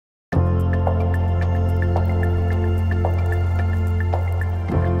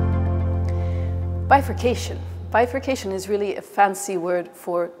Bifurcation. Bifurcation is really a fancy word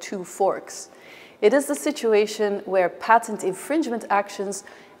for two forks. It is the situation where patent infringement actions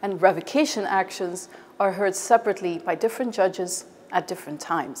and revocation actions are heard separately by different judges at different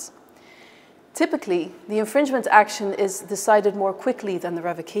times. Typically, the infringement action is decided more quickly than the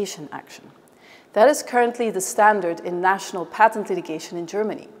revocation action. That is currently the standard in national patent litigation in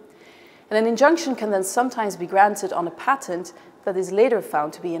Germany. And an injunction can then sometimes be granted on a patent that is later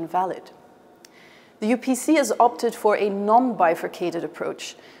found to be invalid. The UPC has opted for a non-bifurcated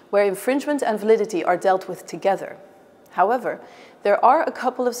approach, where infringement and validity are dealt with together. However, there are a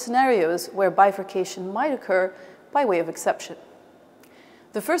couple of scenarios where bifurcation might occur by way of exception.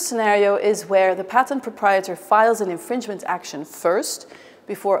 The first scenario is where the patent proprietor files an infringement action first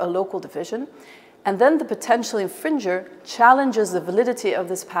before a local division, and then the potential infringer challenges the validity of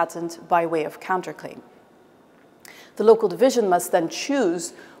this patent by way of counterclaim. The local division must then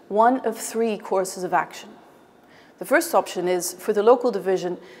choose one of three courses of action. The first option is for the local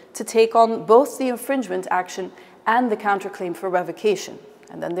division to take on both the infringement action and the counterclaim for revocation,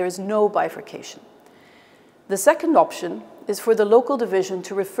 and then there is no bifurcation. The second option is for the local division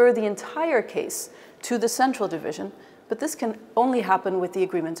to refer the entire case to the central division, but this can only happen with the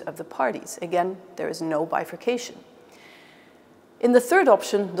agreement of the parties. Again, there is no bifurcation. In the third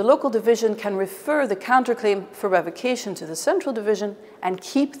option, the local division can refer the counterclaim for revocation to the central division and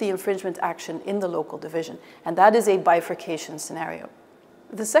keep the infringement action in the local division, and that is a bifurcation scenario.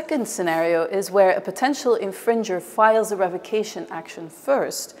 The second scenario is where a potential infringer files a revocation action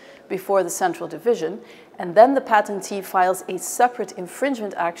first before the central division, and then the patentee files a separate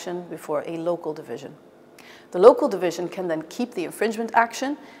infringement action before a local division. The local division can then keep the infringement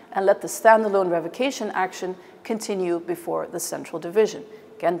action and let the standalone revocation action continue before the central division.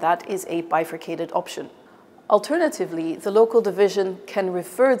 Again, that is a bifurcated option. Alternatively, the local division can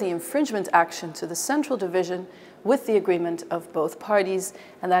refer the infringement action to the central division with the agreement of both parties,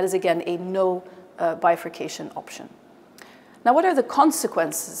 and that is again a no bifurcation option. Now, what are the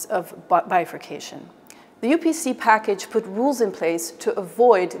consequences of bifurcation? The UPC package put rules in place to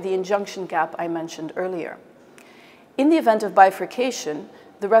avoid the injunction gap I mentioned earlier. In the event of bifurcation,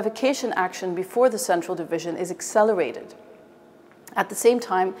 the revocation action before the central division is accelerated. At the same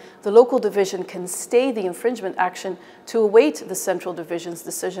time, the local division can stay the infringement action to await the central division's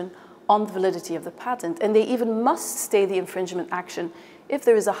decision on the validity of the patent, and they even must stay the infringement action if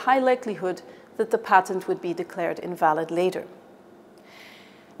there is a high likelihood that the patent would be declared invalid later.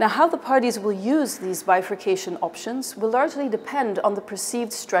 Now, how the parties will use these bifurcation options will largely depend on the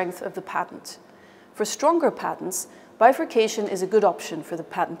perceived strength of the patent. For stronger patents, bifurcation is a good option for the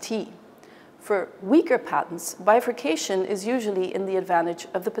patentee. For weaker patents, bifurcation is usually in the advantage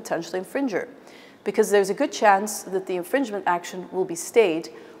of the potential infringer, because there's a good chance that the infringement action will be stayed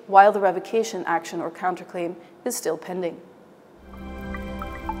while the revocation action or counterclaim is still pending.